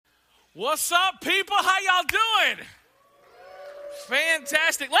What's up, people? How y'all doing?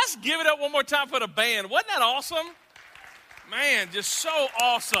 Fantastic. Let's give it up one more time for the band. Wasn't that awesome? Man, just so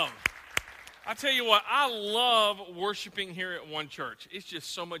awesome. I tell you what, I love worshiping here at One Church. It's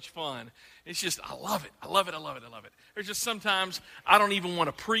just so much fun. It's just, I love it. I love it. I love it. I love it. There's just sometimes I don't even want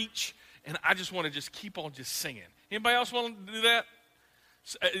to preach, and I just want to just keep on just singing. Anybody else want to do that?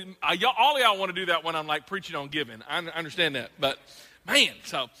 All of y'all want to do that when I'm like preaching on giving. I understand that, but man.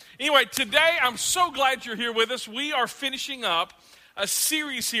 So anyway, today I'm so glad you're here with us. We are finishing up a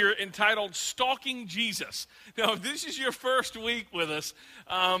series here entitled Stalking Jesus. Now, if this is your first week with us,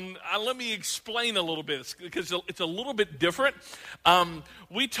 let me explain a little bit because it's a little bit different.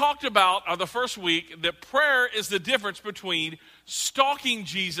 We talked about the first week that prayer is the difference between stalking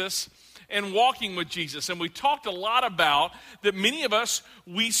Jesus and walking with Jesus. And we talked a lot about that many of us,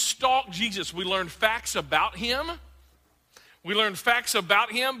 we stalk Jesus. We learn facts about him. We learn facts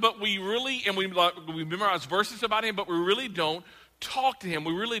about him, but we memorize verses about him, but we really don't talk to him.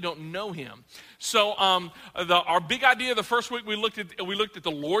 We really don't know him. So our big idea the first week we looked at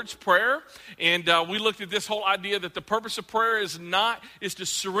the Lord's Prayer, and we looked at this whole idea that the purpose of prayer is to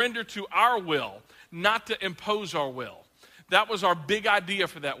surrender to our will, not to impose our will. That was our big idea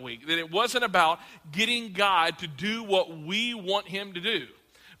for that week, that it wasn't about getting God to do what we want him to do,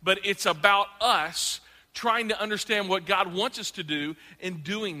 but it's about us trying to understand what God wants us to do and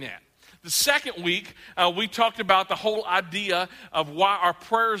doing that. The second week, we talked about the whole idea of why our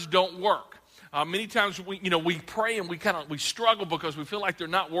prayers don't work. Many times we pray and we struggle because we feel like they're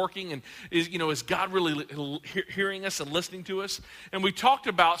not working, and is God really hearing us and listening to us? And we talked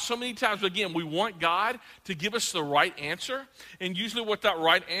about so many times, again, we want God to give us the right answer, and usually what that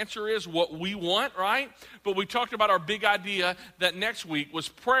right answer is what we want, right? But we talked about our big idea that next week was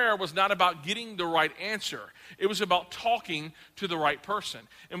prayer was not about getting the right answer. It was about talking to the right person.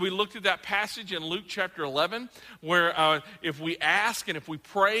 And we looked at that passage in Luke chapter 11 where if we ask and if we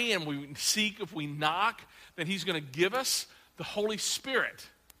pray and we seek, if we knock, then he's going to give us the Holy Spirit.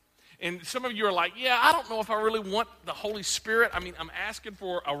 And some of you are like, yeah, I don't know if I really want the Holy Spirit. I mean, I'm asking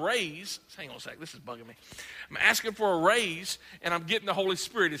for a raise. Hang on a sec, this is bugging me. I'm asking for a raise, and I'm getting the Holy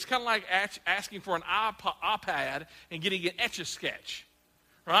Spirit. It's kind of like asking for an iPad and getting an Etch-a-Sketch,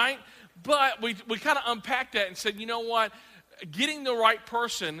 right? But we kind of unpacked that and said, you know what? Getting the right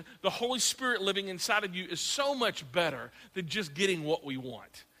person, the Holy Spirit living inside of you is so much better than just getting what we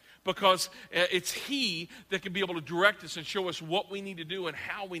want. Because it's he that can be able to direct us and show us what we need to do and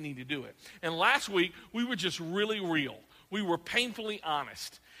how we need to do it. And last week, we were just really real. We were painfully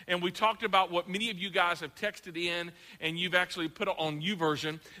honest. And we talked about what many of you guys have texted in, and you've actually put it on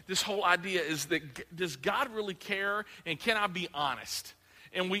YouVersion. This whole idea is that, does God really care, and can I be honest?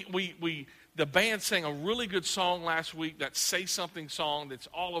 And the band sang a really good song last week, that Say Something song that's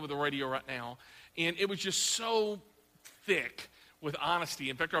all over the radio right now. And it was just so thick with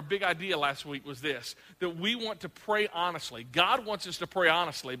honesty. In fact, our big idea last week was this, that we want to pray honestly. God wants us to pray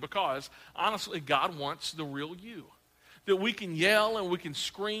honestly because, honestly, God wants the real you. That we can yell and we can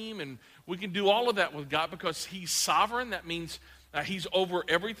scream and we can do all of that with God because he's sovereign. That means he's over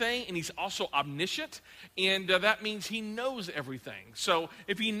everything, and he's also omniscient, and that means he knows everything. So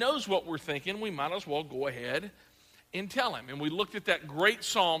if he knows what we're thinking, we might as well go ahead and tell him. And we looked at that great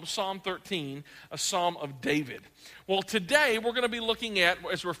psalm, Psalm 13, a psalm of David. Well, today we're going to be looking at,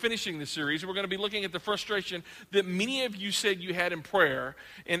 as we're finishing the series, we're going to be looking at the frustration that many of you said you had in prayer,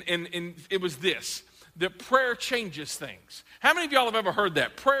 and it was this, that prayer changes things. How many of y'all have ever heard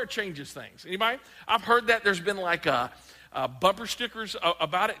that? Prayer changes things. Anybody? I've heard that. There's been like bumper stickers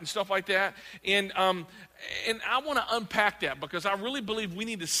about it and stuff like that. And I want to unpack that because I really believe we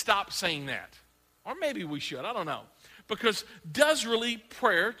need to stop saying that. Or maybe we should. I don't know. Because does really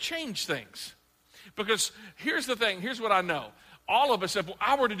prayer change things? Because here's the thing. Here's what I know. All of us, if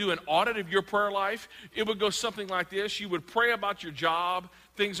I were to do an audit of your prayer life, it would go something like this. You would pray about your job.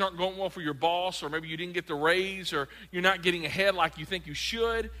 Things aren't going well for your boss, or maybe you didn't get the raise, or you're not getting ahead like you think you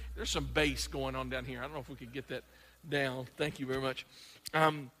should. There's some bass going on down here. I don't know if we could get that down. Thank you very much.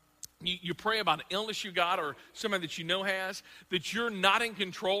 You pray about an illness you got or somebody that you know has that you're not in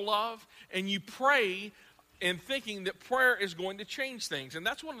control of, and you pray and thinking that prayer is going to change things. And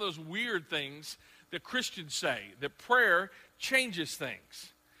that's one of those weird things that Christians say, that prayer changes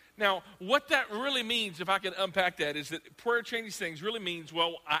things. Now, what that really means, if I can unpack that, is that prayer changes things really means,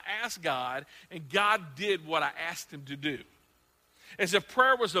 well, I asked God, and God did what I asked him to do. As if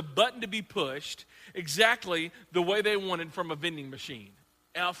prayer was a button to be pushed exactly the way they wanted from a vending machine.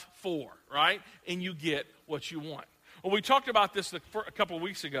 F4, right? And you get what you want. Well, we talked about this a couple of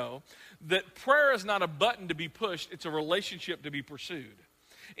weeks ago, that prayer is not a button to be pushed, it's a relationship to be pursued.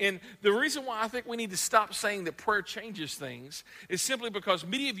 And the reason why I think we need to stop saying that prayer changes things is simply because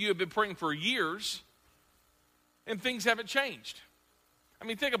many of you have been praying for years and things haven't changed. I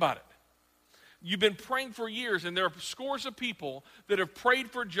mean, think about it. You've been praying for years, and there are scores of people that have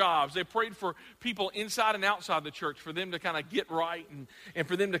prayed for jobs. They've prayed for people inside and outside the church for them to kind of get right and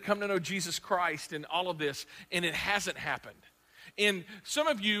for them to come to know Jesus Christ and all of this, and it hasn't happened. And some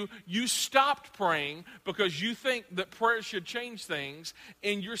of you stopped praying because you think that prayer should change things,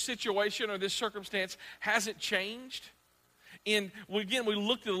 and your situation or this circumstance hasn't changed. And we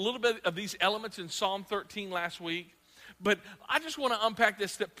looked at a little bit of these elements in Psalm 13 last week. But I just want to unpack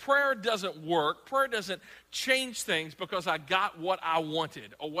this, that prayer doesn't work. Prayer doesn't change things because I got what I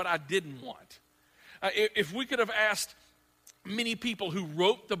wanted or what I didn't want. If we could have asked many people who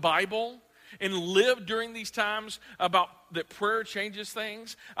wrote the Bible and lived during these times about that prayer changes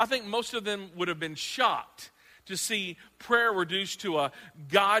things, I think most of them would have been shocked to see prayer reduced to a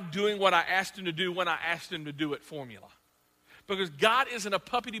God doing what I asked him to do when I asked him to do it formula. Because God isn't a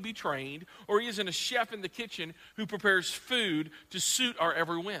puppy to be trained, or he isn't a chef in the kitchen who prepares food to suit our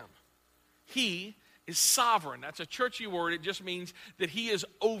every whim. He is sovereign. That's a churchy word. It just means that he is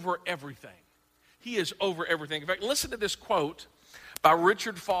over everything. He is over everything. In fact, listen to this quote by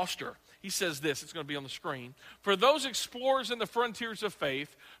Richard Foster. He says this, it's going to be on the screen. For those explorers in the frontiers of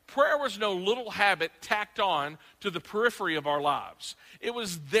faith, prayer was no little habit tacked on to the periphery of our lives. It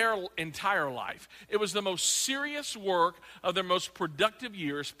was their entire life. It was the most serious work of their most productive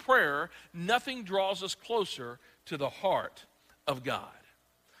years. Prayer, nothing draws us closer to the heart of God.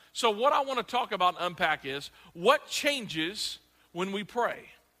 So what I want to talk about and unpack is, what changes when we pray?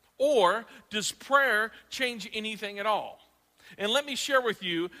 Or does prayer change anything at all? And let me share with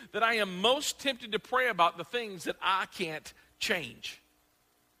you that I am most tempted to pray about the things that I can't change.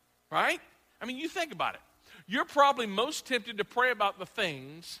 Right? I mean, you think about it. You're probably most tempted to pray about the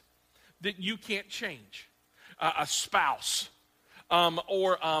things that you can't change. A spouse,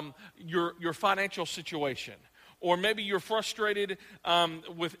 or your financial situation. Or maybe you're frustrated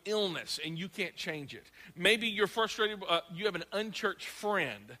with illness and you can't change it. Maybe you're frustrated, you have an unchurched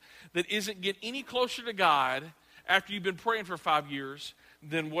friend that isn't getting any closer to God after you've been praying for 5 years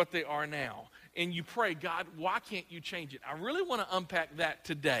than what they are now. And you pray, God, why can't you change it? I really want to unpack that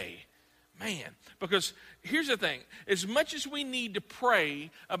today. Man, because here's the thing. As much as we need to pray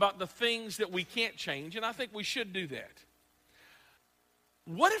about the things that we can't change, and I think we should do that,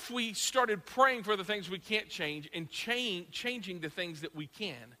 what if we started praying for the things we can't change and changing the things that we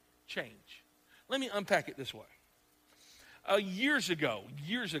can change? Let me unpack it this way. Years ago,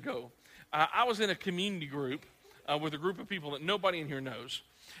 I was in a community group with a group of people that nobody in here knows.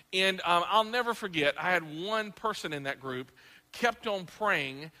 And I'll never forget, I had one person in that group kept on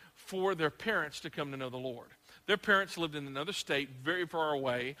praying for their parents to come to know the Lord. Their parents lived in another state, very far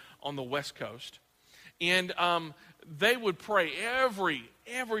away on the West Coast. And they would pray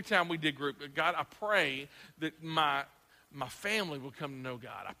every time we did group, God, I pray that my family would come to know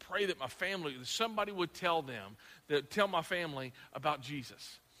God. I pray that somebody would tell my family about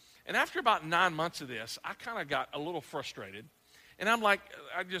Jesus. And after about 9 months of this, I kind of got a little frustrated. And I'm like,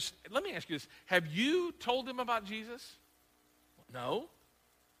 let me ask you this. Have you told them about Jesus? No.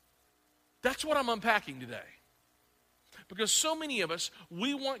 That's what I'm unpacking today. Because so many of us,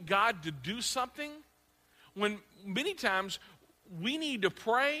 we want God to do something when many times we need to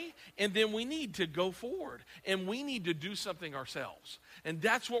pray and then we need to go forward and we need to do something ourselves. And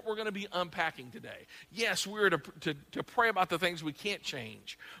that's what we're going to be unpacking today. Yes, we're to pray about the things we can't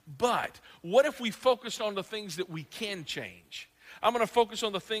change. But what if we focused on the things that we can change? I'm going to focus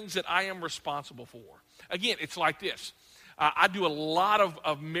on the things that I am responsible for. Again, it's like this. I do a lot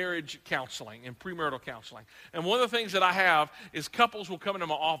of marriage counseling and premarital counseling. And one of the things that I have is couples will come into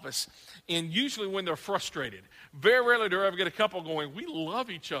my office, and usually when they're frustrated, very rarely do I ever get a couple going, we love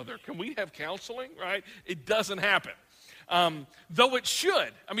each other. Can we have counseling, right? It doesn't happen. Though it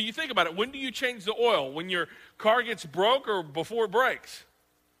should. I mean, you think about it. When do you change the oil? When your car gets broke or before it breaks?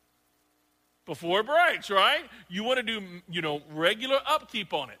 Before it breaks, right? You want to do, regular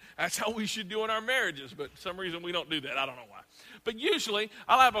upkeep on it. That's how we should do in our marriages, but for some reason we don't do that. I don't know why. But usually,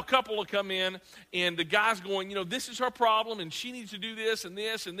 I'll have a couple to come in, and the guy's going, this is her problem, and she needs to do this, and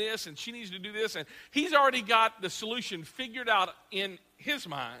this, and this, and she needs to do this, and he's already got the solution figured out in his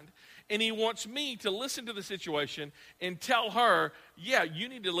mind, and he wants me to listen to the situation and tell her, yeah, you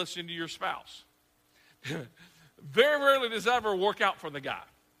need to listen to your spouse. Very rarely does that ever work out for the guy.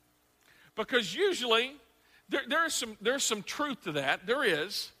 Because usually, there's some truth to that. There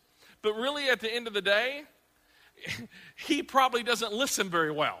is. But really, at the end of the day, he probably doesn't listen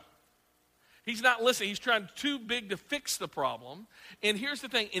very well. He's not listening. He's trying too big to fix the problem. And here's the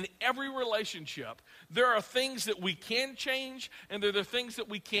thing. In every relationship, there are things that we can change, and there are things that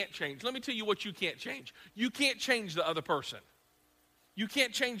we can't change. Let me tell you what you can't change. You can't change the other person. You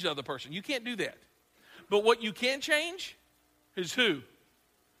can't change the other person. You can't do that. But what you can change is who?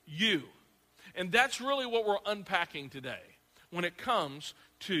 You. And that's really what we're unpacking today when it comes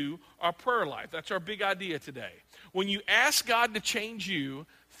to our prayer life. That's our big idea today. When you ask God to change you,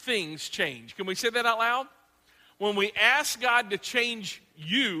 things change. Can we say that out loud? When we ask God to change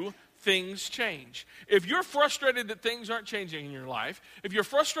you, things change. If you're frustrated that things aren't changing in your life, if you're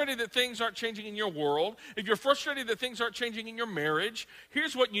frustrated that things aren't changing in your world, if you're frustrated that things aren't changing in your marriage,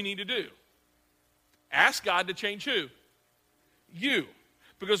 here's what you need to do. Ask God to change who? You.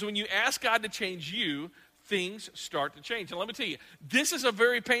 Because when you ask God to change you, things start to change. And let me tell you, this is a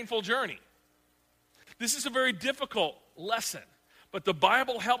very painful journey. This is a very difficult lesson. But the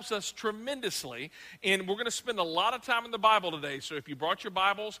Bible helps us tremendously, and we're going to spend a lot of time in the Bible today. So if you brought your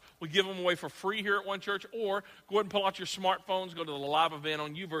Bibles, we give them away for free here at One Church, or go ahead and pull out your smartphones, go to the live event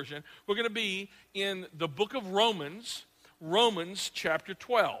on YouVersion. We're going to be in the book of Romans, Romans chapter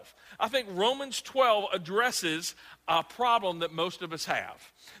 12. I think Romans 12 addresses a problem that most of us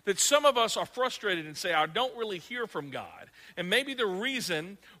have. That some of us are frustrated and say, I don't really hear from God. And maybe the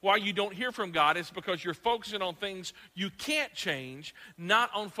reason why you don't hear from God is because you're focusing on things you can't change,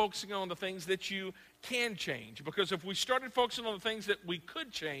 not on focusing on the things that you can change. Because if we started focusing on the things that we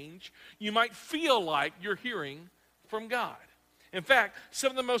could change, you might feel like you're hearing from God. In fact, some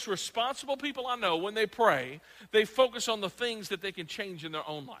of the most responsible people I know, when they pray, they focus on the things that they can change in their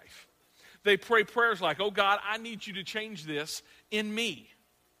own life. They pray prayers like, oh God, I need you to change this in me.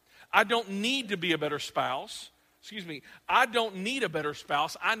 I don't need to be a better spouse. I don't need a better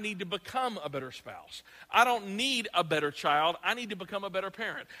spouse. I need to become a better spouse. I don't need a better child. I need to become a better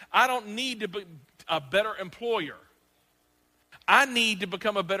parent. I don't need to be a better employer. I need to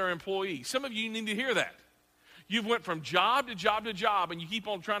become a better employee. Some of you need to hear that. You've went from job to job to job, and you keep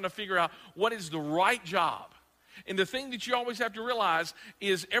on trying to figure out what is the right job. And the thing that you always have to realize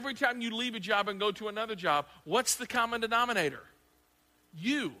is every time you leave a job and go to another job, what's the common denominator?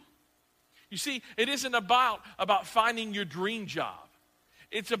 You. You see, it isn't about finding your dream job.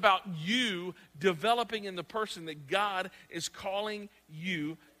 It's about you developing in the person that God is calling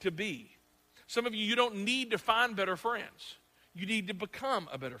you to be. Some of you, you don't need to find better friends. You need to become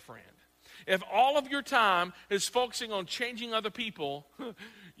a better friend. If all of your time is focusing on changing other people,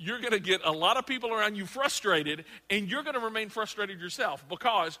 you're going to get a lot of people around you frustrated, and you're going to remain frustrated yourself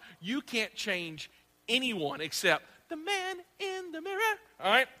because you can't change anyone except the man in the mirror.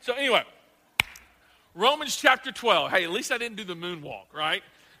 All right? So anyway, Romans chapter 12. Hey, at least I didn't do the moonwalk, right?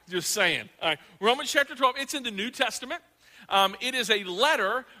 Just saying. All right. Romans chapter 12, it's in the New Testament. It is a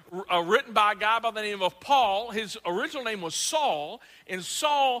letter written by a guy by the name of Paul. His original name was Saul, and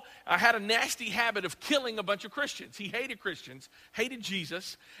Saul had a nasty habit of killing a bunch of Christians. He hated Christians, hated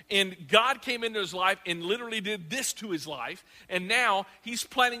Jesus, and God came into his life and literally did this to his life, and now he's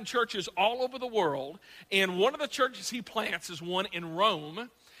planting churches all over the world, and one of the churches he plants is one in Rome,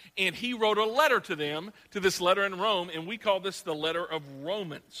 and he wrote a letter to them, to this letter in Rome, and we call this the letter of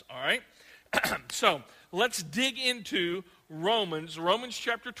Romans, all right? So let's dig into Romans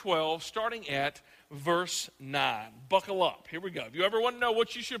chapter 12, starting at verse 9. Buckle up. Here we go. If you ever want to know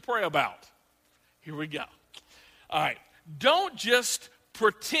what you should pray about, here we go. All right. Don't just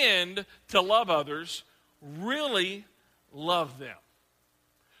pretend to love others. Really love them.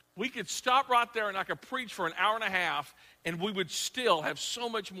 We could stop right there and I could preach for an hour and a half and we would still have so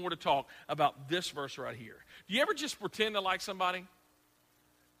much more to talk about this verse right here. Do you ever just pretend to like somebody?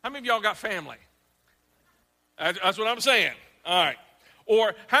 How many of y'all got family? That's what I'm saying. All right.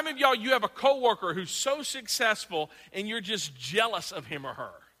 Or how many of y'all, you have a coworker who's so successful and you're just jealous of him or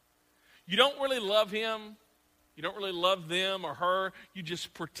her? You don't really love him. You don't really love them or her. You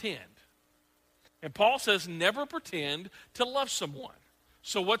just pretend. And Paul says never pretend to love someone.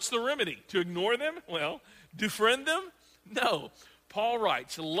 So what's the remedy? To ignore them? Well, defriend them? No. Paul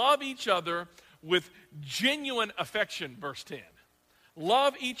writes, love each other with genuine affection, verse 10.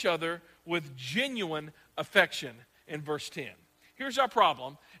 Love each other with genuine affection in verse 10. Here's our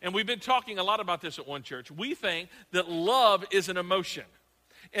problem, and we've been talking a lot about this at One Church. We think that love is an emotion,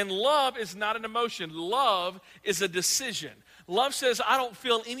 and love is not an emotion. Love is a decision. Love says, I don't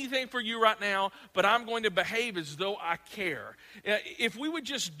feel anything for you right now, but I'm going to behave as though I care. If we would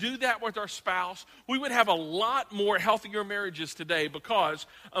just do that with our spouse, we would have a lot more healthier marriages today because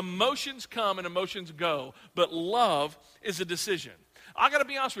emotions come and emotions go, but love is a decision. I got to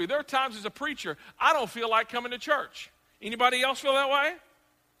be honest with you. There are times as a preacher, I don't feel like coming to church. Anybody else feel that way?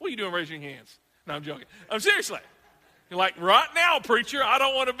 What are you doing raising your hands? No, I'm joking. Seriously. You're like, right now, preacher, I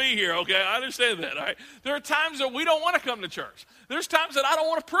don't want to be here, okay? I understand that, all right? There are times that we don't want to come to church. There's times that I don't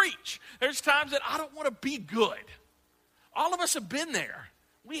want to preach. There's times that I don't want to be good. All of us have been there.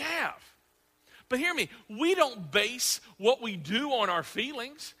 We have. But hear me, we don't base what we do on our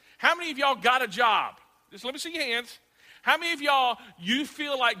feelings. How many of y'all got a job? Just let me see your hands. How many of y'all, you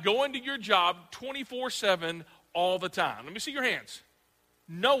feel like going to your job 24/7 all the time? Let me see your hands.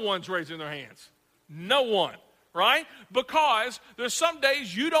 No one's raising their hands. No one, right? Because there's some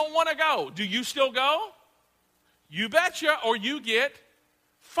days you don't want to go. Do you still go? You betcha, or you get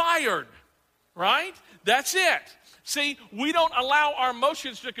fired, right? That's it. See, we don't allow our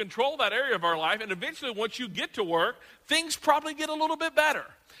emotions to control that area of our life, and eventually once you get to work, things probably get a little bit better.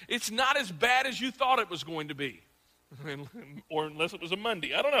 It's not as bad as you thought it was going to be, or unless it was a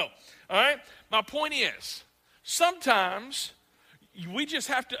Monday. I don't know, all right? My point is, sometimes we just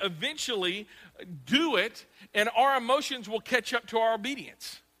have to eventually do it, and our emotions will catch up to our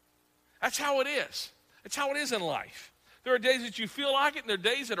obedience. That's how it is. That's how it is in life. There are days that you feel like it, and there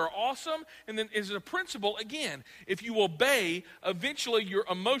are days that are awesome. And then as a principle, again, if you obey, eventually your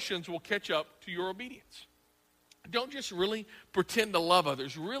emotions will catch up to your obedience. Don't just really pretend to love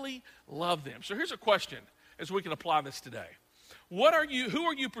others. Really love them. So here's a question as we can apply this today. Who are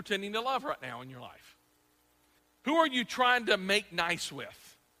you pretending to love right now in your life? Who are you trying to make nice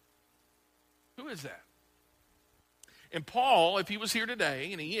with? Who is that? And Paul, if he was here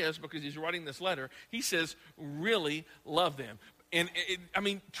today, and he is because he's writing this letter, he says, really love them. And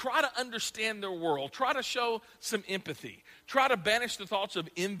try to understand their world. Try to show some empathy. Try to banish the thoughts of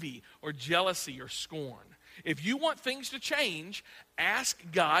envy or jealousy or scorn. If you want things to change, ask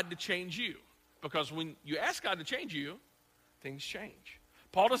God to change you. Because when you ask God to change you, things change.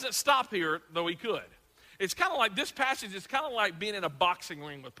 Paul doesn't stop here, though he could. It's kind of like this passage, it's kind of like being in a boxing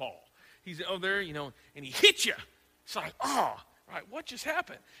ring with Paul. He's over there, and he hits you. It's like, right, what just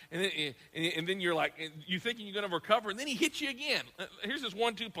happened? And then you're like, you're thinking you're going to recover, and then he hits you again. Here's this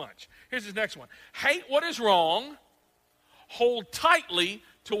 1-2 punch. Here's this next one. Hate what is wrong, hold tightly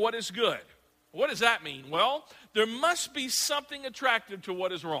to what is good. What does that mean? Well, there must be something attractive to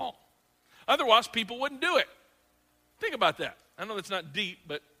what is wrong. Otherwise, people wouldn't do it. Think about that. I know that's not deep,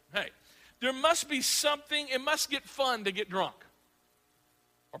 but hey. There must be something, it must get fun to get drunk.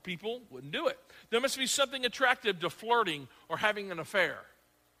 Or people wouldn't do it. There must be something attractive to flirting or having an affair.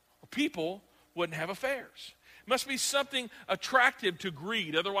 Or people wouldn't have affairs. It must be something attractive to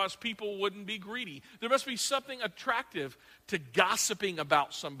greed. Otherwise, people wouldn't be greedy. There must be something attractive to gossiping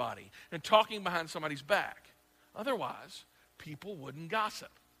about somebody and talking behind somebody's back. Otherwise, people wouldn't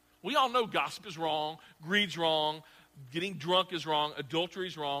gossip. We all know gossip is wrong, greed's wrong, getting drunk is wrong, adultery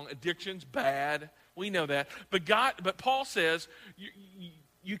is wrong, addiction's bad. We know that. But Paul says,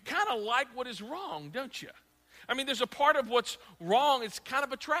 you kind of like what is wrong, don't you? I mean, there's a part of what's wrong, it's kind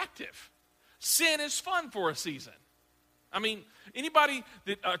of attractive. Sin is fun for a season. I mean, anybody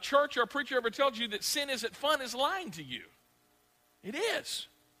that a church or a preacher ever tells you that sin isn't fun is lying to you. It is.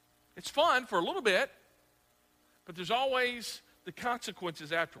 It's fun for a little bit, but there's always the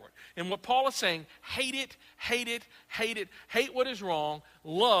consequences afterward. And what Paul is saying, hate it, hate it, hate it, hate what is wrong,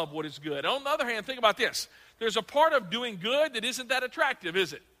 love what is good. On the other hand, think about this. There's a part of doing good that isn't that attractive,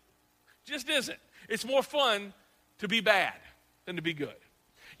 is it? Just isn't. It's more fun to be bad than to be good.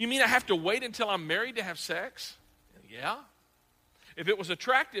 You mean I have to wait until I'm married to have sex? Yeah. If it was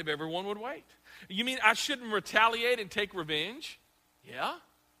attractive, everyone would wait. You mean I shouldn't retaliate and take revenge? Yeah.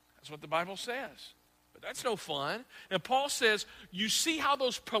 That's what the Bible says. But that's no fun. And Paul says, you see how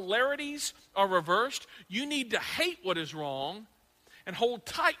those polarities are reversed? You need to hate what is wrong and hold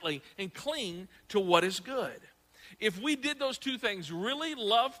tightly and cling to what is good. If we did those two things, really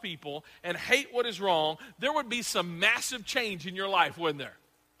love people and hate what is wrong, there would be some massive change in your life, wouldn't there?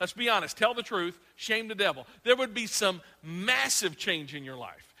 Let's be honest. Tell the truth. Shame the devil. There would be some massive change in your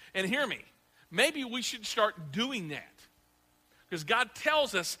life. And hear me. Maybe we should start doing that. Because God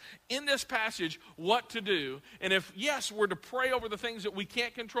tells us in this passage what to do. And if, yes, we're to pray over the things that we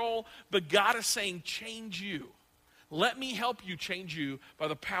can't control, but God is saying, change you. Let me help you change you by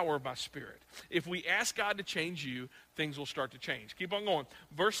the power of my Spirit. If we ask God to change you, things will start to change. Keep on going.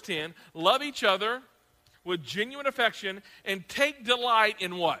 Verse 10, love each other with genuine affection and take delight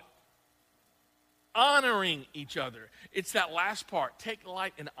in what? Honoring each other. It's that last part. Take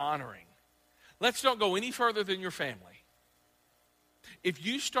delight in honoring. Let's don't go any further than your family. If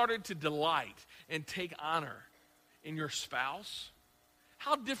you started to delight and take honor in your spouse,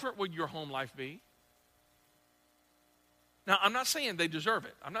 how different would your home life be? Now, I'm not saying they deserve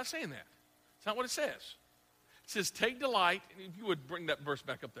it. I'm not saying that. It's not what it says. It says, take delight, if you would bring that verse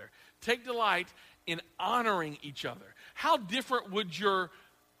back up there, take delight in honoring each other. How different would your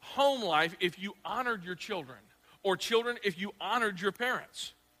home life if you honored your children? Or children, if you honored your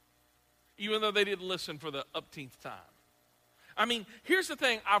parents? Even though they didn't listen for the upteenth time. I mean, here's the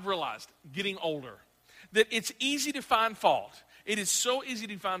thing I've realized, getting older, that it's easy to find fault. It is so easy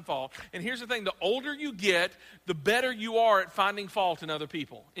to find fault. And here's the thing, the older you get, the better you are at finding fault in other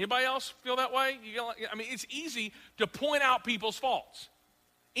people. Anybody else feel that way? I mean, it's easy to point out people's faults.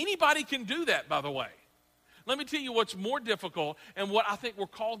 Anybody can do that, by the way. Let me tell you what's more difficult and what I think we're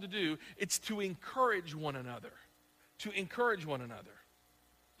called to do. It's to encourage one another. To encourage one another.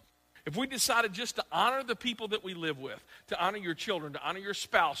 If we decided just to honor the people that we live with, to honor your children, to honor your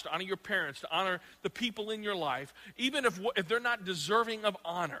spouse, to honor your parents, to honor the people in your life, even if they're not deserving of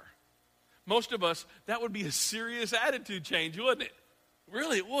honor, most of us, that would be a serious attitude change, wouldn't it?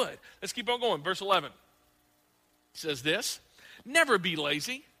 Really, it would. Let's keep on going. Verse 11 says this, never be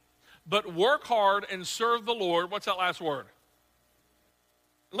lazy, but work hard and serve the Lord. What's that last word?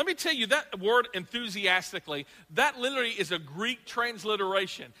 Let me tell you, that word enthusiastically, that literally is a Greek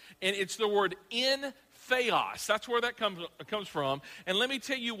transliteration. And it's the word in theos. That's where that comes from. And let me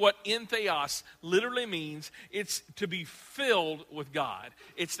tell you what in theos literally means. It's to be filled with God.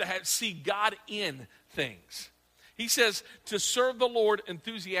 It's to see God in things. He says to serve the Lord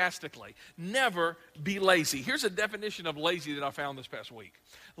enthusiastically. Never be lazy. Here's a definition of lazy that I found this past week.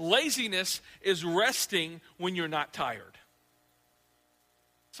 Laziness is resting when you're not tired.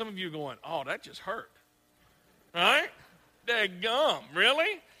 Some of you are going, oh, that just hurt. Right? Daggum,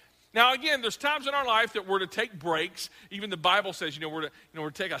 really? Now, again, there's times in our life that we're to take breaks. Even the Bible says, we're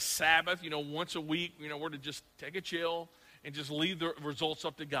to take a Sabbath, once a week. We're to just take a chill and just leave the results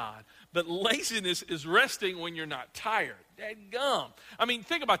up to God. But laziness is resting when you're not tired. Daggum. I mean,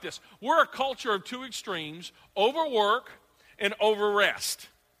 think about this. We're a culture of two extremes, overwork and overrest.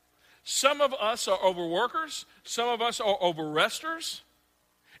 Some of us are overworkers. Some of us are overresters.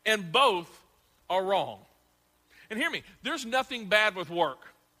 And both are wrong. And hear me, there's nothing bad with work.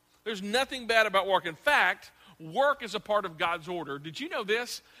 There's nothing bad about work. In fact, work is a part of God's order. Did you know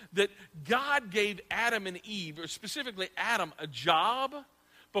this? That God gave Adam and Eve, or specifically Adam, a job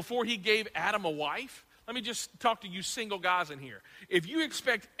before he gave Adam a wife? Let me just talk to you single guys in here. If you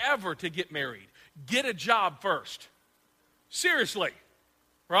expect ever to get married, get a job first. Seriously,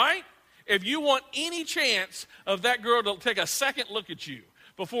 right? If you want any chance of that girl to take a second look at you,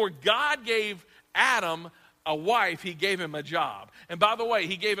 before God gave Adam a wife, he gave him a job. And by the way,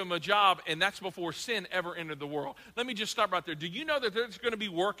 he gave him a job, and that's before sin ever entered the world. Let me just stop right there. Do you know that there's going to be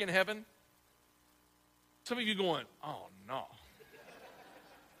work in heaven? Some of you going, oh, no.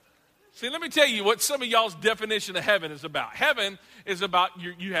 See, let me tell you what some of y'all's definition of heaven is about. Heaven is about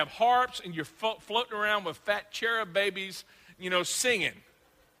you have harps, and you're floating around with fat cherub babies, singing.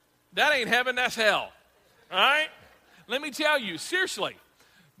 That ain't heaven, that's hell. All right? Let me tell you, seriously.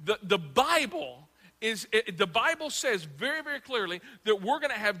 The Bible says very, very clearly that we're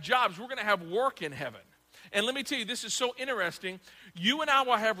going to have jobs. We're going to have work in heaven. And let me tell you, this is so interesting. You and I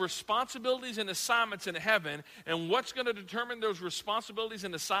will have responsibilities and assignments in heaven. And what's going to determine those responsibilities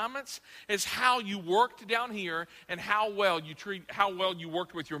and assignments is how you worked down here and how well you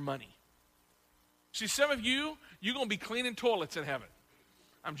worked with your money. See, some of you're going to be cleaning toilets in heaven.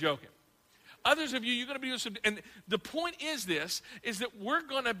 I'm joking. Others of you, you're going to be doing some, and the point is that we're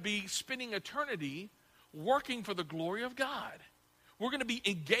going to be spending eternity working for the glory of God. We're going to be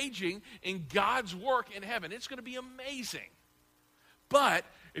engaging in God's work in heaven. It's going to be amazing. But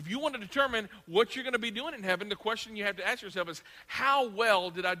if you want to determine what you're going to be doing in heaven, the question you have to ask yourself is, how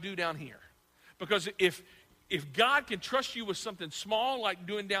well did I do down here? Because if God can trust you with something small like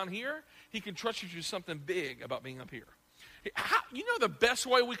doing down here, he can trust you with something big about being up here. The best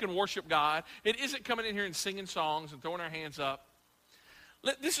way we can worship God, it isn't coming in here and singing songs and throwing our hands up.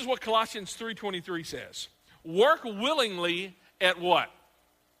 This is what Colossians 3:23 says. Work willingly at what?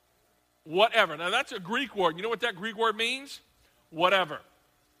 Whatever. Now that's a Greek word. You know what that Greek word means? Whatever.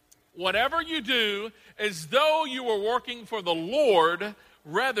 Whatever you do, as though you were working for the Lord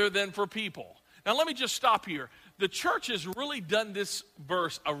rather than for people. Now let me just stop here. The church has really done this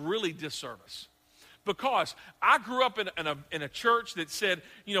verse a really disservice. Because I grew up in a church that said,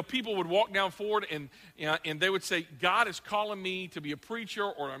 people would walk down forward and they would say, God is calling me to be a preacher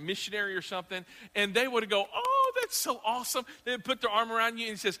or a missionary or something. And they would go, oh, that's so awesome. They would put their arm around you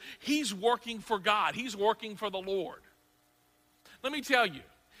and he says, he's working for God. He's working for the Lord. Let me tell you,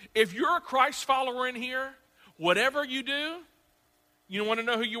 if you're a Christ follower in here, whatever you do, you want to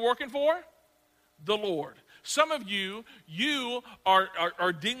know who you're working for? The Lord. Some of you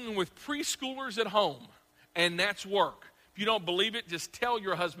are dealing with preschoolers at home, and that's work. If you don't believe it, just tell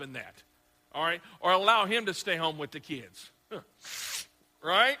your husband that, all right? Or allow him to stay home with the kids,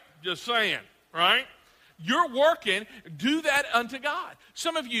 right? Just saying, right? You're working, do that unto God.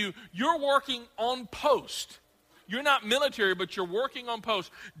 Some of you, you're working on post. You're not military, but you're working on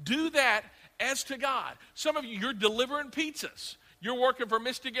post. Do that as to God. Some of you, you're delivering pizzas. You're working for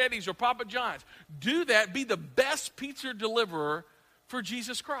Mr. Getty's or Papa John's. Do that. Be the best pizza deliverer for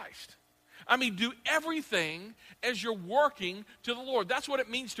Jesus Christ. I mean, do everything as you're working to the Lord. That's what it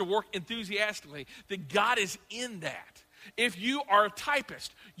means to work enthusiastically, that God is in that. If you are a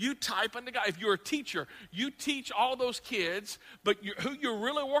typist, you type unto God. If you're a teacher, you teach all those kids, but who you're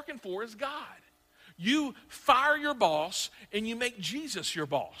really working for is God. You fire your boss, and you make Jesus your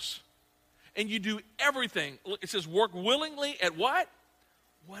boss. And you do everything. It says work willingly at what?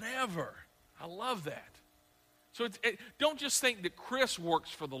 Whatever. I love that. So don't just think that Chris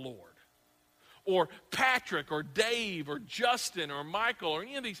works for the Lord, or Patrick, or Dave, or Justin, or Michael, or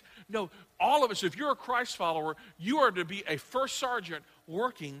any of these. No, all of us, if you're a Christ follower, you are to be a first sergeant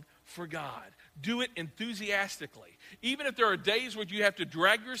working for God. Do it enthusiastically. Even if there are days where you have to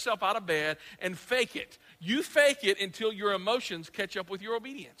drag yourself out of bed and fake it. You fake it until your emotions catch up with your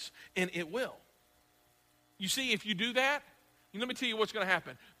obedience, and it will. You see, if you do that, let me tell you what's going to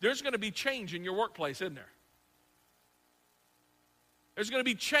happen. There's going to be change in your workplace, isn't there? There's going to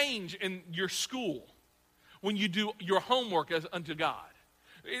be change in your school when you do your homework as unto God.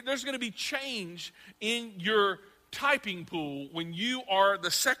 There's going to be change in your typing pool when you are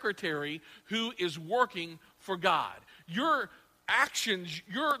the secretary who is working for God. Your actions,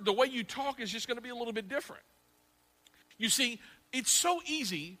 the way you talk is just going to be a little bit different. You see, it's so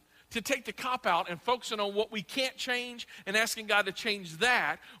easy to take the cop-out and focusing on what we can't change and asking God to change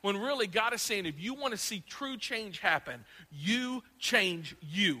that, when really God is saying, if you want to see true change happen, you change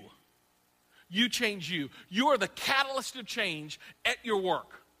you. You change you. You are the catalyst of change at your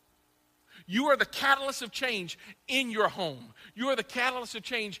work. You are the catalyst of change in your home. You are the catalyst of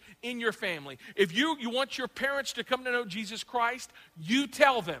change in your family. If you want your parents to come to know Jesus Christ, you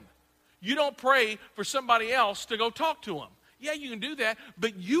tell them. You don't pray for somebody else to go talk to them. Yeah, you can do that,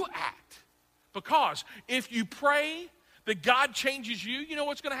 but you act. Because if you pray that God changes you, you know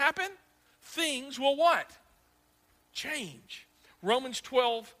what's going to happen? Things will what? Change. Romans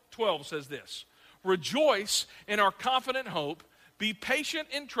 12:12 says this. Rejoice in our confident hope. Be patient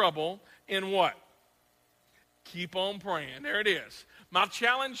in trouble. In what? Keep on praying. There it is. My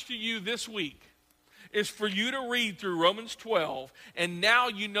challenge to you this week is for you to read through Romans 12, and now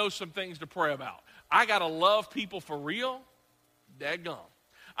you know some things to pray about. I got to love people for real. Daggone.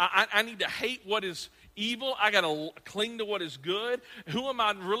 I need to hate what is evil. I got to cling to what is good. Who am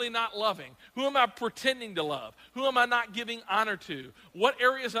I really not loving? Who am I pretending to love? Who am I not giving honor to? What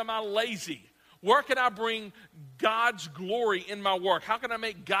areas am I lazy? Where can I bring God's glory in my work? How can I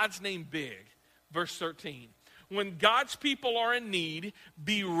make God's name big? Verse 13. When God's people are in need,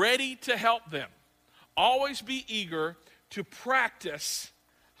 be ready to help them. Always be eager to practice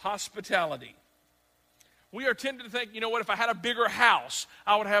hospitality. We are tempted to think, you know what, if I had a bigger house,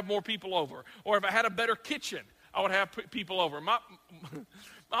 I would have more people over. Or if I had a better kitchen, I would have people over. My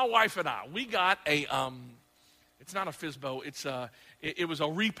wife and I, we got a, it's not a Fizbo, it was a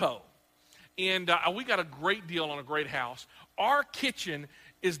repo. And we got a great deal on a great house. Our kitchen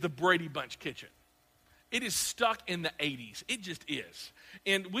is the Brady Bunch kitchen. It is stuck in the 80s. It just is.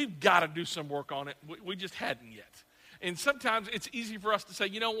 And we've got to do some work on it. We just hadn't yet. And sometimes it's easy for us to say,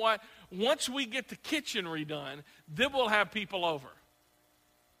 you know what? Once we get the kitchen redone, then we'll have people over.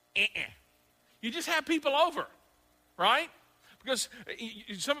 You just have people over, right? Because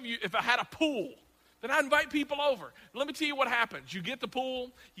some of you, if I had a pool, then I invite people over. Let me tell you what happens. You get the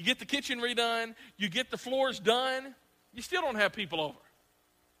pool, you get the kitchen redone, you get the floors done, you still don't have people over,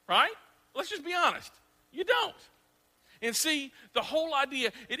 right? Let's just be honest. You don't. And see, the whole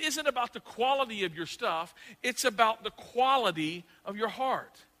idea, it isn't about the quality of your stuff, it's about the quality of your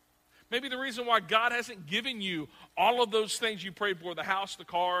heart. Maybe the reason why God hasn't given you all of those things you prayed for, the house, the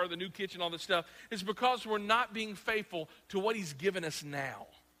car, the new kitchen, all this stuff, is because we're not being faithful to what he's given us now.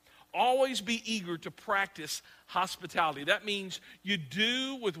 Always be eager to practice hospitality. That means you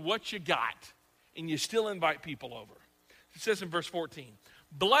do with what you got, and you still invite people over. It says in verse 14,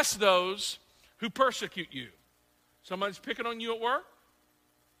 bless those who persecute you. Somebody's picking on you at work?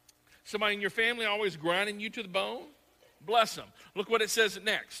 Somebody in your family always grinding you to the bone? Bless them. Look what it says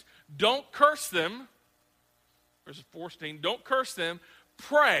next. Don't curse them. Verse 14, don't curse them.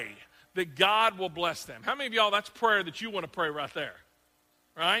 Pray that God will bless them. How many of y'all, that's prayer that you want to pray right there?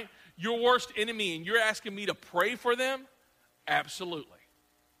 Right? Your worst enemy, and you're asking me to pray for them? Absolutely.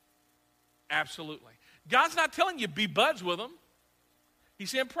 Absolutely. God's not telling you be buds with them. He's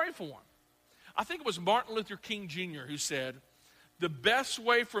saying pray for them. I think it was Martin Luther King Jr. who said, the best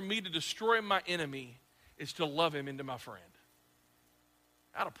way for me to destroy my enemy is to love him into my friend.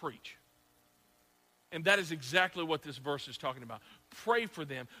 That'll preach. And that is exactly what this verse is talking about. Pray for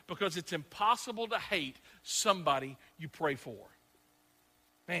them, because it's impossible to hate somebody you pray for.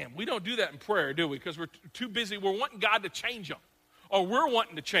 Man, we don't do that in prayer, do we? Because we're too busy. We're wanting God to change them, or we're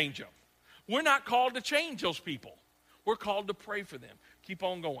wanting to change them. We're not called to change those people. We're called to pray for them. Keep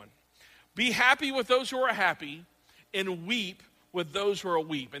on going. Be happy with those who are happy, and weep with those who are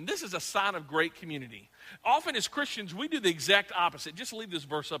weep. And this is a sign of great community. Often as Christians, we do the exact opposite. Just leave this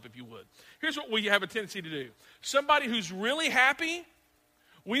verse up if you would. Here's what we have a tendency to do. Somebody who's really happy,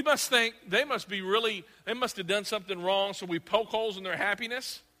 we must think they must have done something wrong, so we poke holes in their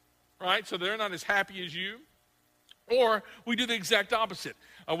happiness, right? So they're not as happy as you. Or we do the exact opposite.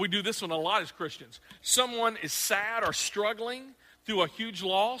 We do this one a lot as Christians. Someone is sad or struggling through a huge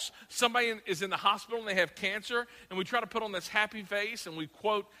loss. Somebody is in the hospital and they have cancer, and we try to put on this happy face, and we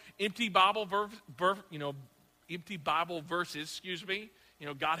quote empty Bible verses.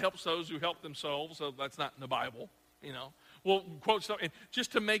 God helps those who help themselves. So that's not in the Bible. We'll quote stuff and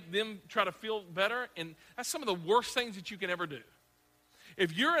just to make them try to feel better, and that's some of the worst things that you can ever do.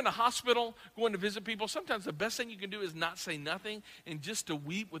 If you're in a hospital going to visit people, sometimes the best thing you can do is not say nothing and just to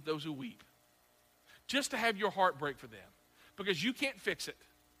weep with those who weep. Just to have your heart break for them. Because you can't fix it.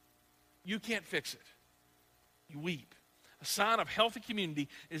 You can't fix it. You weep. A sign of healthy community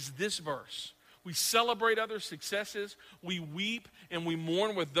is this verse. We celebrate others' successes. We weep and we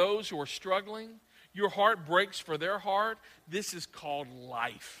mourn with those who are struggling. Your heart breaks for their heart. This is called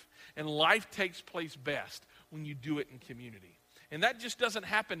life. And life takes place best when you do it in community. And that just doesn't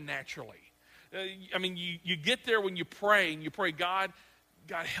happen naturally. You get there when you pray, and you pray, God,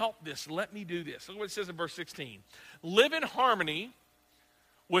 help this. Let me do this. Look what it says in verse 16. Live in harmony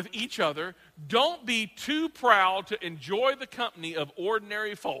with each other. Don't be too proud to enjoy the company of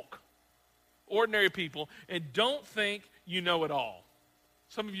ordinary folk, ordinary people, and don't think you know it all.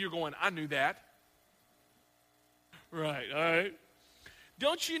 Some of you are going, I knew that. Right, all right.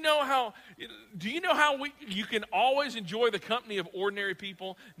 Do you know how you can always enjoy the company of ordinary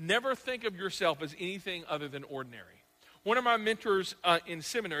people? Never think of yourself as anything other than ordinary. One of my mentors in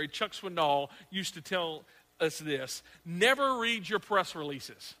seminary, Chuck Swindoll, used to tell us this: never read your press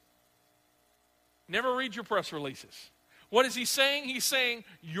releases. Never read your press releases. What is he saying? He's saying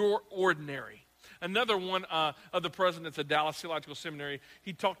you're ordinary. Another one of the presidents of Dallas Theological Seminary,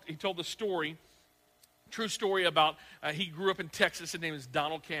 he told the story, true story about he grew up in Texas. His name is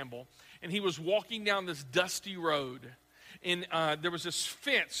Donald Campbell, and he was walking down this dusty road, and there was this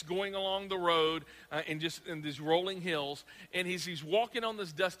fence going along the road in these rolling hills, and he's walking on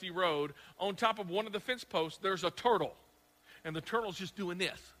this dusty road. On top of one of the fence posts, there's a turtle, and the turtle's just doing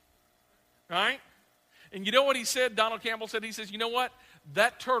this, right? And you know what he said? Donald Campbell said, he says, you know what?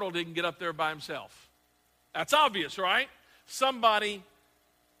 That turtle didn't get up there by himself. That's obvious, right? Somebody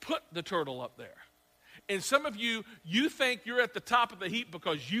put the turtle up there. And some of you think you're at the top of the heap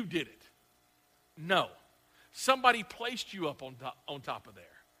because you did it. No. Somebody placed you up on top of there.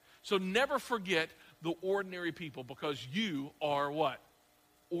 So never forget the ordinary people, because you are what?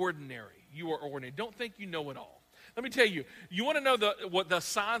 Ordinary. You are ordinary. Don't think you know it all. Let me tell you, you want to know what the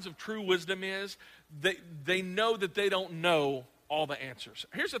signs of true wisdom is? They know that they don't know all the answers.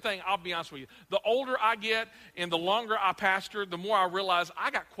 Here's the thing, I'll be honest with you. The older I get and the longer I pastor, the more I realize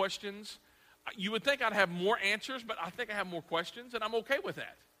I got questions. You would think I'd have more answers, but I think I have more questions, and I'm okay with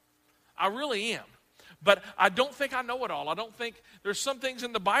that. I really am. But I don't think I know it all. I don't think there's some things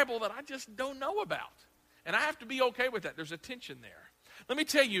in the Bible that I just don't know about. And I have to be okay with that. There's a tension there. Let me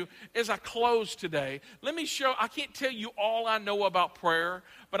tell you, as I close today, I can't tell you all I know about prayer,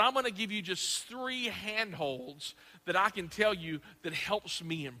 but I'm going to give you just 3 handholds that I can tell you that helps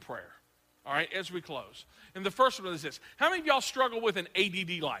me in prayer. All right, as we close. And the first one is this. How many of y'all struggle with an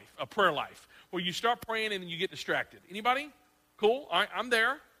ADD life, a prayer life, where you start praying and then you get distracted? Anybody? Cool. All right, I'm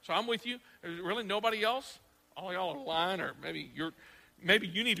there, so I'm with you. There's really nobody else? All y'all are lying, or maybe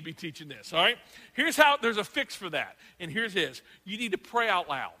you need to be teaching this, all right? Here's how there's a fix for that, and here's his. You need to pray out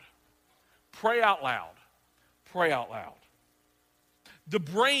loud. Pray out loud. Pray out loud.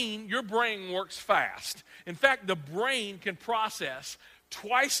 Your brain works fast. In fact, the brain can process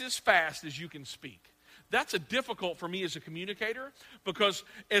twice as fast as you can speak. That's difficult for me as a communicator, because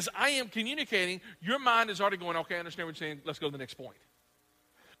as I am communicating, your mind is already going, okay, I understand what you're saying, let's go to the next point.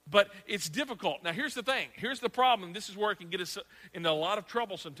 But it's difficult. Now, here's the thing. Here's the problem. This is where it can get us into a lot of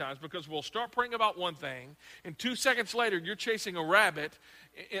trouble sometimes, because we'll start praying about one thing, and 2 seconds later, you're chasing a rabbit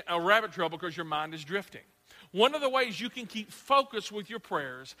trail because your mind is drifting. One of the ways you can keep focus with your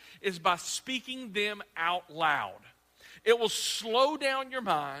prayers is by speaking them out loud. It will slow down your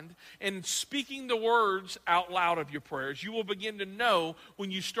mind, and speaking the words out loud of your prayers, you will begin to know when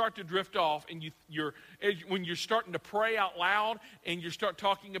you start to drift off, and when you're starting to pray out loud and you start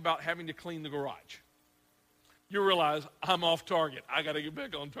talking about having to clean the garage. You realize, I'm off target. I got to get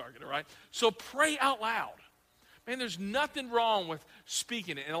back on target, all right? So pray out loud. Man, there's nothing wrong with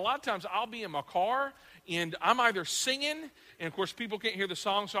speaking it. And a lot of times I'll be in my car, and I'm either singing, and of course people can't hear the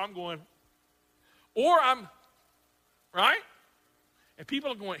song, so I'm going, or I'm, right? And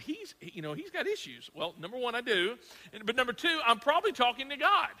people are going, he's got issues. Well, number one, I do. But number two, I'm probably talking to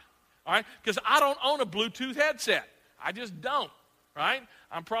God, all right? Because I don't own a Bluetooth headset. I just don't, right?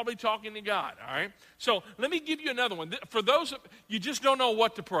 I'm probably talking to God, all right? So let me give you another one. For those, you just don't know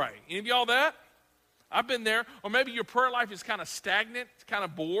what to pray. Any of y'all that? I've been there. Or maybe your prayer life is kind of stagnant, it's kind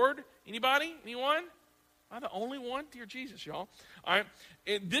of bored. Anybody? Anyone? Am I the only one? Dear Jesus, y'all. All right.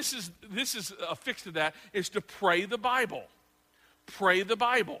 And this is a fix to that, is to pray the Bible. Pray the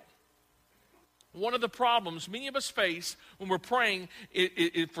Bible. One of the problems many of us face when we're praying,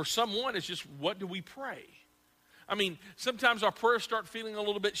 for someone, is just, what do we pray? I mean, sometimes our prayers start feeling a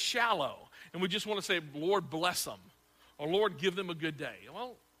little bit shallow, and we just want to say, Lord, bless them, or Lord, give them a good day.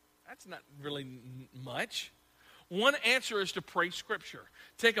 Well, that's not really much. One answer is to pray Scripture.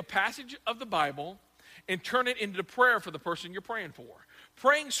 Take a passage of the Bible and turn it into prayer for the person you're praying for.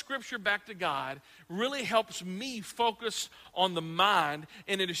 Praying Scripture back to God really helps me focus on the mind,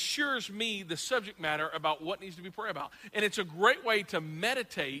 and it assures me the subject matter about what needs to be prayed about. And it's a great way to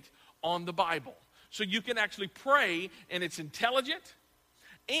meditate on the Bible. So you can actually pray, and it's intelligent,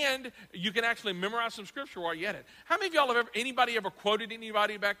 and you can actually memorize some Scripture while you're at it. How many of y'all have anybody ever quoted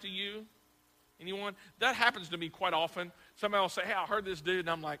anybody back to you? Anyone? That happens to me quite often. Somebody will say, hey, I heard this dude, and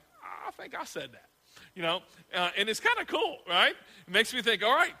I'm like, I think I said that. And it's kind of cool, right? It makes me think,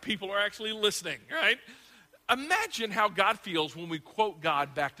 all right, people are actually listening, right? Imagine how God feels when we quote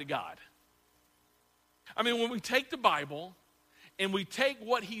God back to God. I mean, when we take the Bible and we take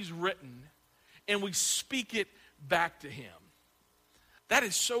what he's written and we speak it back to him. That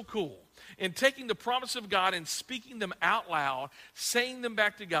is so cool. And taking the promise of God and speaking them out loud, saying them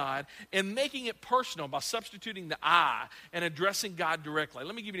back to God, and making it personal by substituting the I and addressing God directly.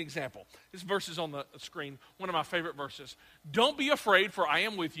 Let me give you an example. This verse is on the screen, one of my favorite verses. Don't be afraid, for I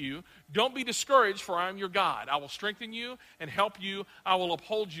am with you. Don't be discouraged, for I am your God. I will strengthen you and help you. I will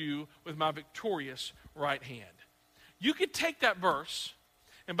uphold you with my victorious right hand. You could take that verse.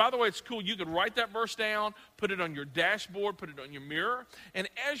 And by the way, it's cool. You could write that verse down, put it on your dashboard, put it on your mirror. And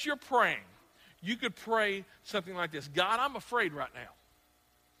as you're praying, you could pray something like this. God, I'm afraid right now.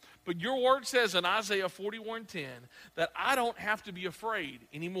 But your word says in Isaiah 41:10 that I don't have to be afraid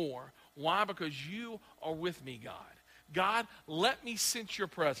anymore. Why? Because you are with me, God. God, let me sense your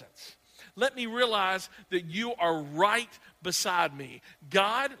presence. Let me realize that you are right beside me.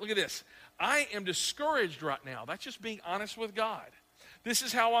 God, look at this. I am discouraged right now. That's just being honest with God. This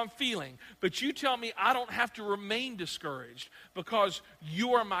is how I'm feeling. But you tell me I don't have to remain discouraged because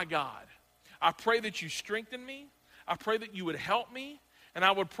you are my God. I pray that you strengthen me. I pray that you would help me. And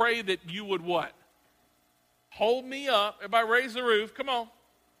I would pray that you would what? Hold me up. Everybody raise the roof. Come on.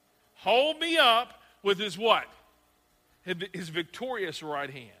 Hold me up with his what? His victorious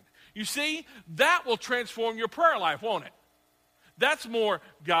right hand. You see, that will transform your prayer life, won't it? That's more,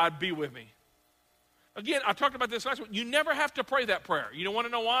 God, be with me. Again, I talked about this last week. You never have to pray that prayer. You don't want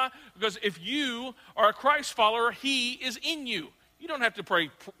to know why? Because if you are a Christ follower, he is in you. You don't have to pray,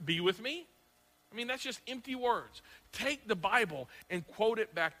 be with me. I mean, that's just empty words. Take the Bible and quote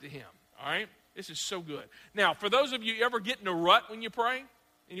it back to him. All right? This is so good. Now, for those of you ever get in a rut when you pray?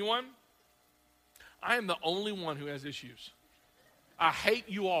 Anyone? I am the only one who has issues. I hate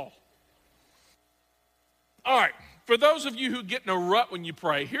you all. All right. For those of you who get in a rut when you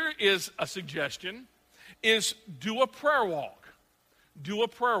pray, here is a suggestion. Is do a prayer walk. Do a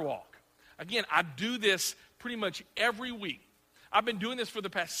prayer walk. Again, I do this pretty much every week. I've been doing this for the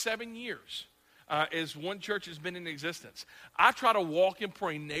past 7 years as one church has been in existence. I try to walk and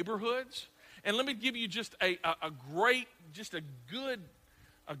pray neighborhoods. And let me give you just a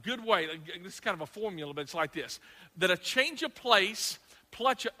good way. This is kind of a formula, but it's like this. That a change of place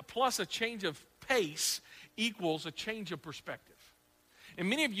plus a change of pace equals a change of perspective. And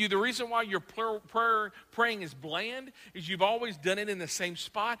many of you, the reason why your praying is bland is you've always done it in the same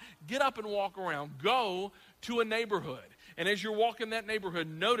spot. Get up and walk around. Go to a neighborhood And as you're walking that neighborhood,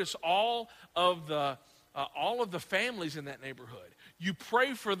 notice all of the families in that neighborhood. You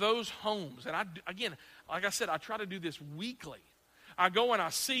pray for those homes. And again, like I said, I try to do this weekly. I go and I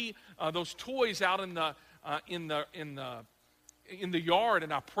see those toys out in the yard,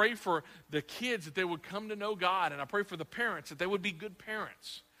 and I pray for the kids that they would come to know God, and I pray for the parents that they would be good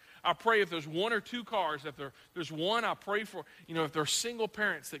parents. I pray if there's one or two cars, if there's one, I pray for, if they're single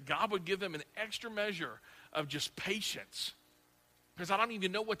parents, that God would give them an extra measure of just patience. Because I don't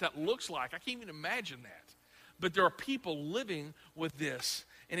even know what that looks like. I can't even imagine that. But there are people living with this,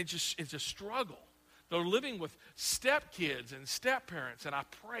 and it's a struggle. They're living with stepkids and step-parents, and I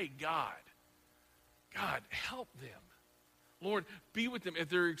pray, God, help them. Lord, be with them. If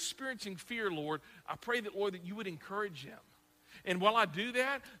they're experiencing fear, Lord, I pray that, Lord, that you would encourage them. And while I do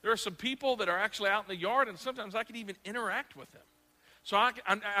that, there are some people that are actually out in the yard, and sometimes I can even interact with them. So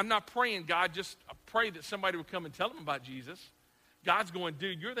I'm not praying, God, just pray that somebody would come and tell them about Jesus. God's going,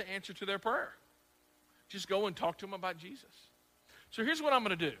 dude, you're the answer to their prayer. Just go and talk to them about Jesus. So here's what I'm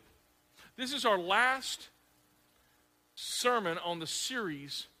going to do. This is our last sermon on the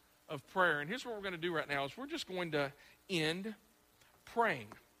series of prayer. And here's what we're going to do right now is we're just going to end praying.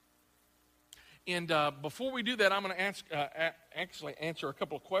 And before we do that, I'm going to actually answer a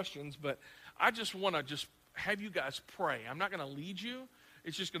couple of questions, but I just want to have you guys pray. I'm not going to lead you.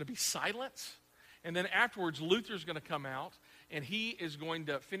 It's just going to be silence. And then afterwards, Luther's going to come out, and he is going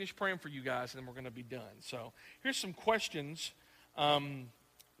to finish praying for you guys, and then we're going to be done. So here's some questions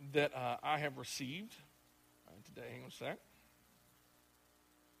that I have received today. Hang on a sec.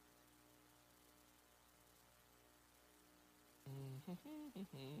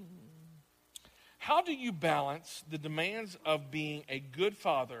 How do you balance the demands of being a good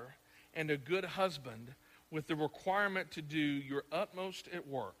father and a good husband with the requirement to do your utmost at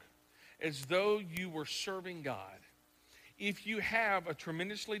work, as though you were serving God? If you have a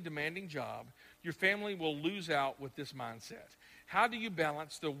tremendously demanding job, your family will lose out with this mindset. How do you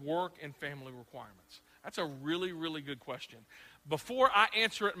balance the work and family requirements? That's a really, really good question. Before I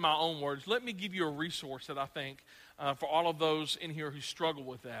answer it in my own words, let me give you a resource that I think for all of those in here who struggle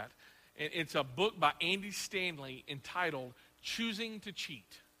with that. It's a book by Andy Stanley entitled Choosing to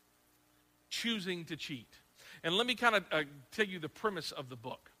Cheat. Choosing to Cheat. And let me kind of tell you the premise of the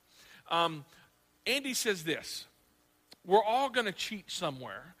book. Andy says this: we're all going to cheat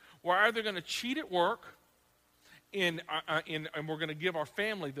somewhere. We're either going to cheat at work, and we're going to give our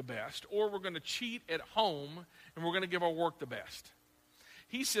family the best, or we're going to cheat at home, and we're going to give our work the best.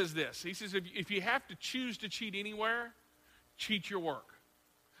 He says this. He says if you have to choose to cheat anywhere, cheat your work.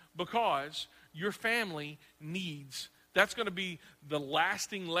 Because your family needs, that's going to be the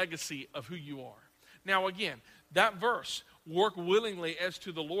lasting legacy of who you are. Now again, that verse, work willingly as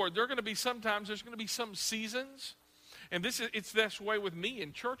to the Lord, there's going to be some seasons, and it's this way with me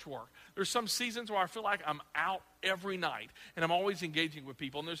in church work. There's some seasons where I feel like I'm out every night, and I'm always engaging with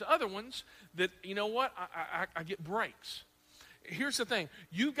people. And there's other ones that, you know what, I get breaks. Here's the thing.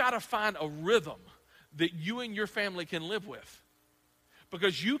 You got to find a rhythm that you and your family can live with.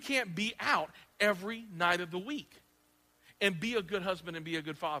 Because you can't be out every night of the week and be a good husband and be a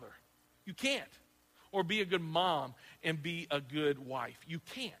good father. You can't. Or be a good mom and be a good wife. You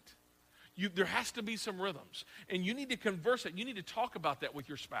can't. There has to be some rhythms. And you need to converse it. You need to talk about that with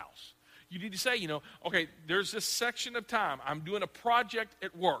your spouse. You need to say, okay, there's this section of time. I'm doing a project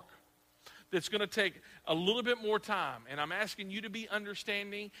at work that's going to take a little bit more time. And I'm asking you to be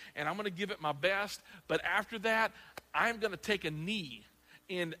understanding, and I'm going to give it my best. But after that, I'm going to take a knee.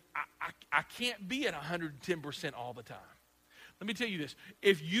 And I can't be at 110% all the time. Let me tell you this.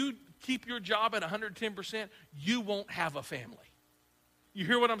 If you keep your job at 110%, you won't have a family. You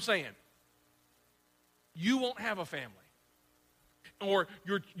hear what I'm saying? You won't have a family. Or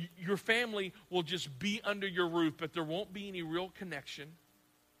your family will just be under your roof, but there won't be any real connection.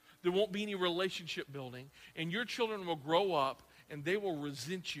 There won't be any relationship building. And your children will grow up, and they will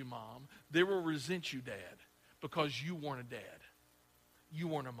resent you, Mom. They will resent you, Dad, because you weren't a dad. You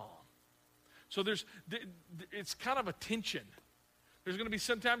weren't a mom. So it's kind of a tension. There's going to be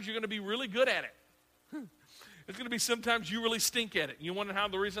sometimes you're going to be really good at it. There's going to be sometimes you really stink at it. You wonder how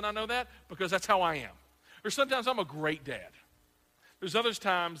the reason I know that? Because that's how I am. Or sometimes I'm a great dad. There's other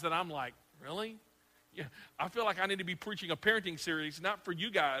times that I'm like, really? Yeah, I feel like I need to be preaching a parenting series, not for you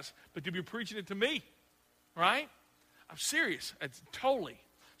guys, but to be preaching it to me. Right? I'm serious. It's totally.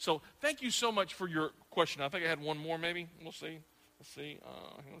 So thank you so much for your question. I think I had one more maybe. We'll see. Let's see.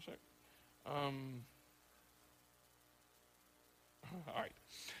 Hang on a sec. All right.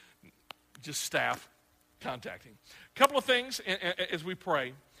 Just staff contacting. A couple of things as we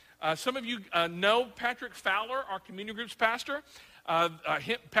pray. Some of you know Patrick Fowler, our community group's pastor.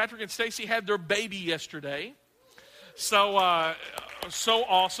 Patrick and Stacy had their baby yesterday. So, so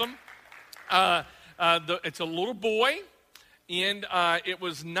awesome. It's a little boy, and it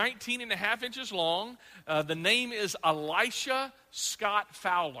was 19 and a half inches long. The name is Elisha Scott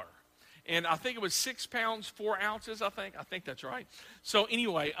Fowler. And I think it was 6 pounds, 4 ounces, I think that's right. So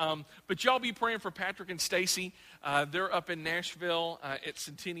anyway, but y'all be praying for Patrick and Stacy. They're up in Nashville at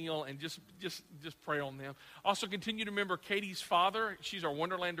Centennial, and just pray on them. Also continue to remember Katie's father. She's our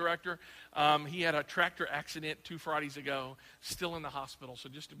Wonderland director. He had a tractor accident 2 Fridays ago, still in the hospital, so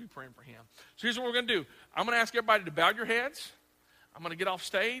just to be praying for him. So here's what we're going to do. I'm going to ask everybody to bow your heads. I'm going to get off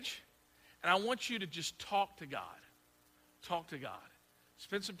stage, and I want you to just talk to God. Talk to God.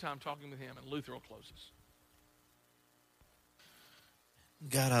 Spend some time talking with him, and Luther will close us.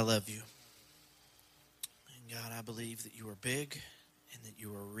 God, I love you. And God, I believe that you are big and that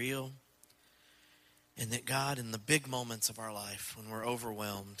you are real. And that God, in the big moments of our life, when we're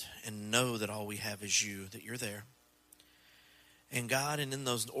overwhelmed and know that all we have is you, that you're there. And God, and in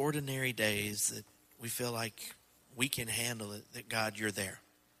those ordinary days that we feel like we can handle it, that God, you're there.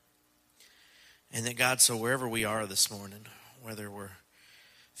 And that God, so wherever we are this morning, whether we're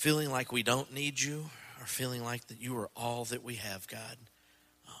feeling like we don't need you or feeling like that you are all that we have, God,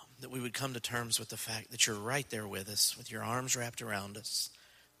 that we would come to terms with the fact that you're right there with us, with your arms wrapped around us,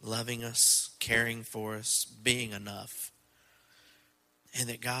 loving us, caring for us, being enough. And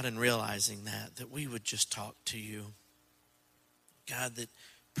that, God, in realizing that we would just talk to you. God, that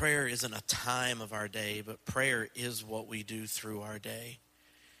prayer isn't a time of our day, but prayer is what we do through our day.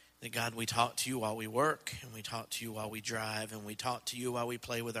 That, God, we talk to you while we work, and we talk to you while we drive, and we talk to you while we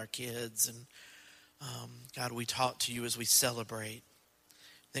play with our kids. And, God, we talk to you as we celebrate.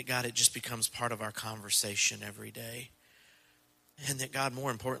 That, God, it just becomes part of our conversation every day. And that, God, more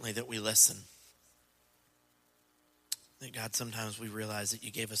importantly, that we listen. That, God, sometimes we realize that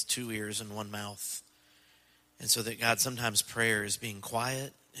you gave us 2 ears and 1 mouth. And so that, God, sometimes prayer is being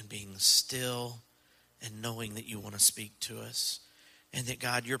quiet and being still and knowing that you want to speak to us. And that,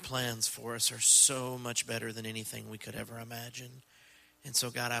 God, your plans for us are so much better than anything we could ever imagine. And so,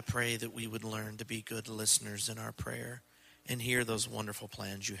 God, I pray that we would learn to be good listeners in our prayer and hear those wonderful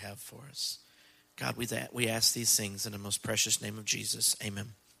plans you have for us. God, we ask these things in the most precious name of Jesus.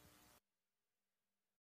 Amen.